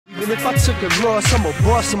if I took a loss, I'm a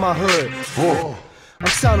boss in my hood. Oh. I'm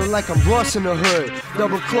sounding like I'm Ross in the hood.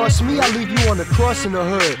 Double cross me, I leave you on the cross in the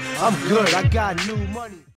hood. I'm good, I got new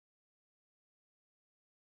money.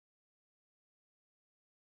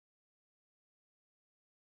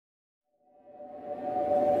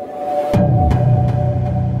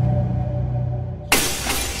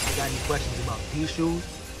 Got any questions about these shoes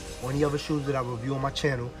or any other shoes that I review on my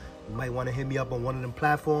channel, you might want to hit me up on one of them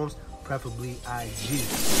platforms, preferably IG.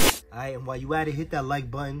 Alright, and while you at it, hit that like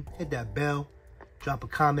button, hit that bell, drop a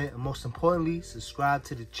comment, and most importantly, subscribe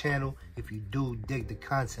to the channel if you do dig the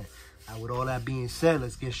content. Now, with all that being said,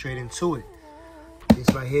 let's get straight into it. This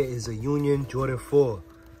right here is a Union Jordan 4,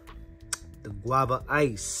 the Guava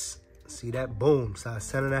Ice. See that? Boom, size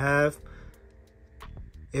 10.5.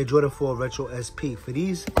 Air Jordan 4 Retro SP. For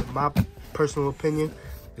these, in my personal opinion,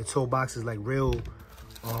 the toe box is like real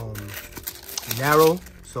narrow,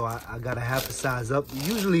 so I got a half a size up.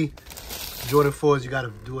 Usually Jordan 4s, you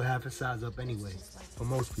gotta do a half a size up anyway, for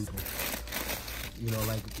most people. You know,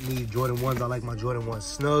 like me, Jordan 1s, I like my Jordan 1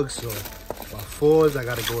 snug, so my 4s, I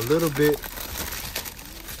gotta go a little bit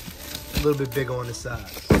bigger on the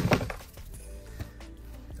size.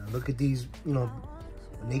 Now look at these, you know,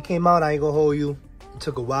 when they came out, I ain't gonna hold you. It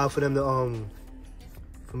took a while for them to,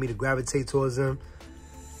 for me to gravitate towards them.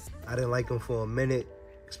 I didn't like them for a minute,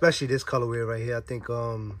 especially this colorway right here. I think,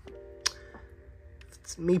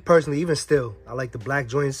 me personally, even still, I like the black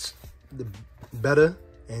joints better,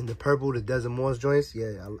 and the purple, the Desert Moss joints.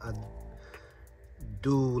 Yeah, I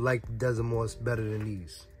do like the Desert Moss better than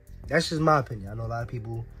these. That's just my opinion. I know a lot of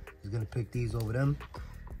people is gonna pick these over them,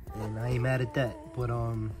 and I ain't mad at that. But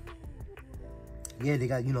yeah, they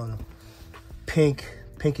got, you know, the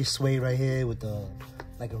pinkish suede right here with the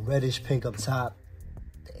like a reddish pink up top,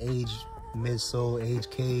 the age midsole, age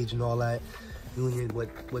cage, and all that. Union, what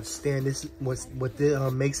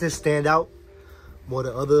makes this stand out more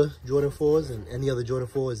than other Jordan 4s and any other Jordan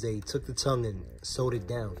 4s, they took the tongue and sewed it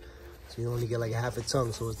down, so you only get like a half a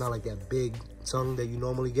tongue, so it's not like that big tongue that you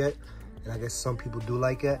normally get. And I guess some people do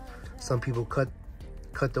like that. Some people cut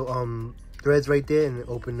the threads right there and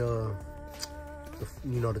open the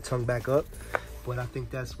you know, the tongue back up. But I think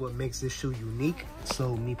that's what makes this shoe unique.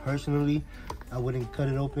 So me personally, I wouldn't cut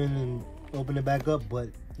it open and open it back up, but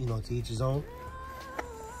you know, to each his own.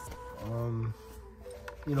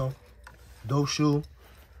 You know, dope shoe.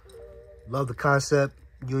 Love the concept.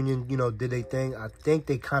 Union, you know, did their thing. I think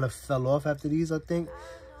they kind of fell off after these. I think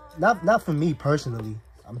not for me personally.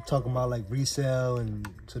 I'm talking about like resale and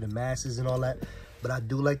to the masses and all that. But I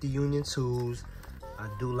do like the Union 2s. I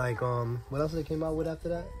do like what else they came out with after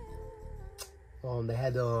that? They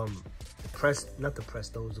had the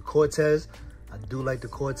the Cortez. I do like the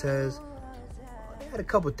Cortez. They had a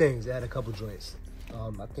couple things. They had a couple joints.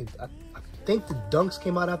 I think the Dunks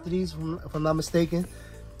came out after these, if I'm not mistaken.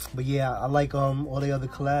 But yeah, I like all the other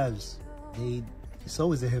collabs. It's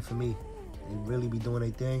always a hit for me. They really be doing their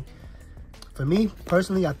thing. For me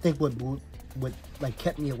personally, I think what like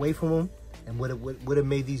kept me away from them and what would have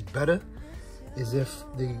made these better is if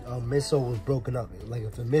the midsole was broken up. Like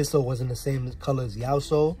if the midsole wasn't the same color as the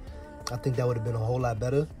outsole, I think that would have been a whole lot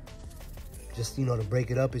better. Just, you know, to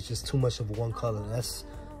break it up, it's just too much of one color. That's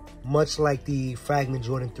much like the Fragment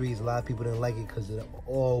Jordan 3s. A lot of people didn't like it because of the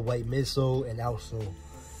all white midsole and outsole.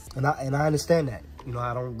 And I understand that. You know,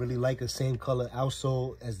 I don't really like the same color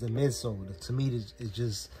outsole as the midsole. To me,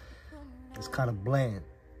 it's kind of bland,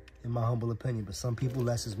 in my humble opinion. But some people,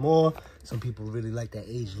 less is more. Some people really like that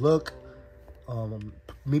age look.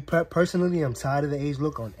 Me personally, I'm tired of the age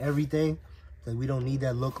look on everything. Like, we don't need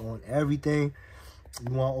that look on everything.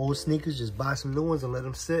 You want old sneakers, just buy some new ones and let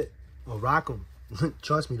them sit or rock them.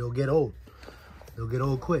 Trust me, they'll get old. They'll get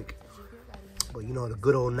old quick. But you know, the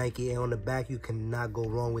good old Nike Air on the back, you cannot go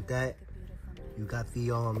wrong with that. You got the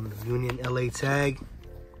Union LA tag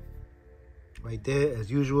right there, as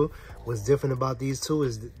usual. What's different about these two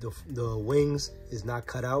is the wings is not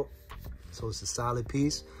cut out, so it's a solid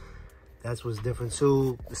piece. That's what's different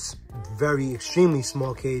too. It's very extremely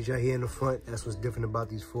small cage right here in the front. That's what's different about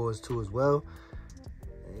these 4s too as well.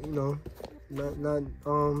 And, you know,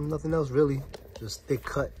 nothing else really. Just thick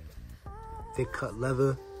cut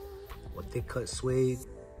leather or thick cut suede.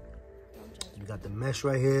 You got the mesh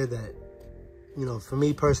right here that, you know, for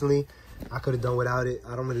me personally, I could have done without it.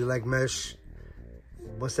 I don't really like mesh.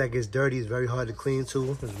 Once that gets dirty, it's very hard to clean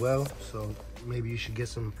too as well. So maybe you should get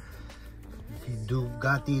some, if you do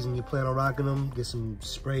got these and you plan on rocking them, get some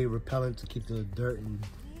spray repellent to keep the dirt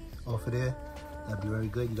off of there. That'd be very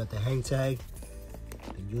good. You got the hang tag,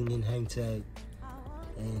 the Union hang tag,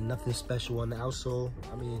 and nothing special on the outsole.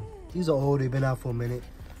 I mean, these are old, they've been out for a minute.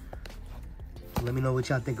 Let me know what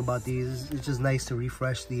y'all think about these. It's just nice to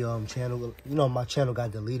refresh the channel. You know, my channel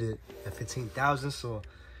got deleted at 15,000, so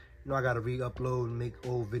you know I gotta re-upload and make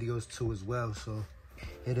old videos too as well. So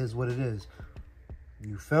it is what it is.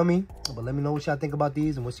 You feel me? But let me know what y'all think about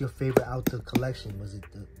these and what's your favorite outer collection. Was it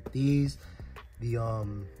these, the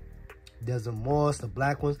Desert Moss, the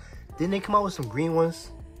black ones? Didn't they come out with some green ones?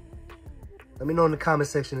 Let me know in the comment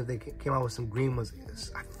section if they came out with some green ones.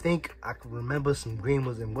 I think I can remember some green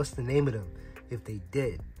ones, and what's the name of them if they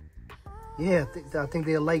did. Yeah, I think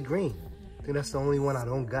they're light green. I think that's the only one I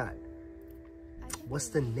don't got. What's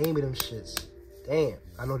the name of them shits? Damn.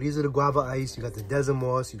 I know these are the guava ice. You got the Desert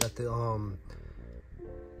Moss. You got the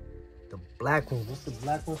black ones. What's the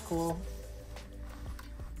black ones called?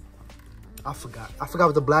 I forgot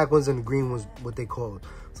what the black ones and the green ones, what they called.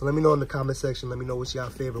 So let me know in the comment section. Let me know what's your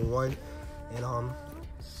favorite one. And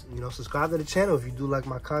you know, subscribe to the channel if you do like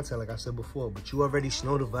my content, like I said before. But you already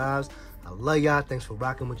know the vibes. I love y'all. Thanks for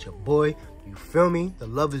rocking with your boy. You feel me? The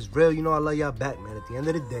love is real. You know I love y'all back, man. At the end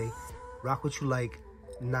of the day, rock what you like,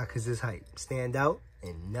 not cause it's hype. Stand out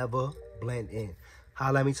and never blend in.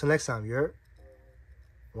 Holla at me till next time, you heard?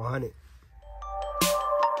 100.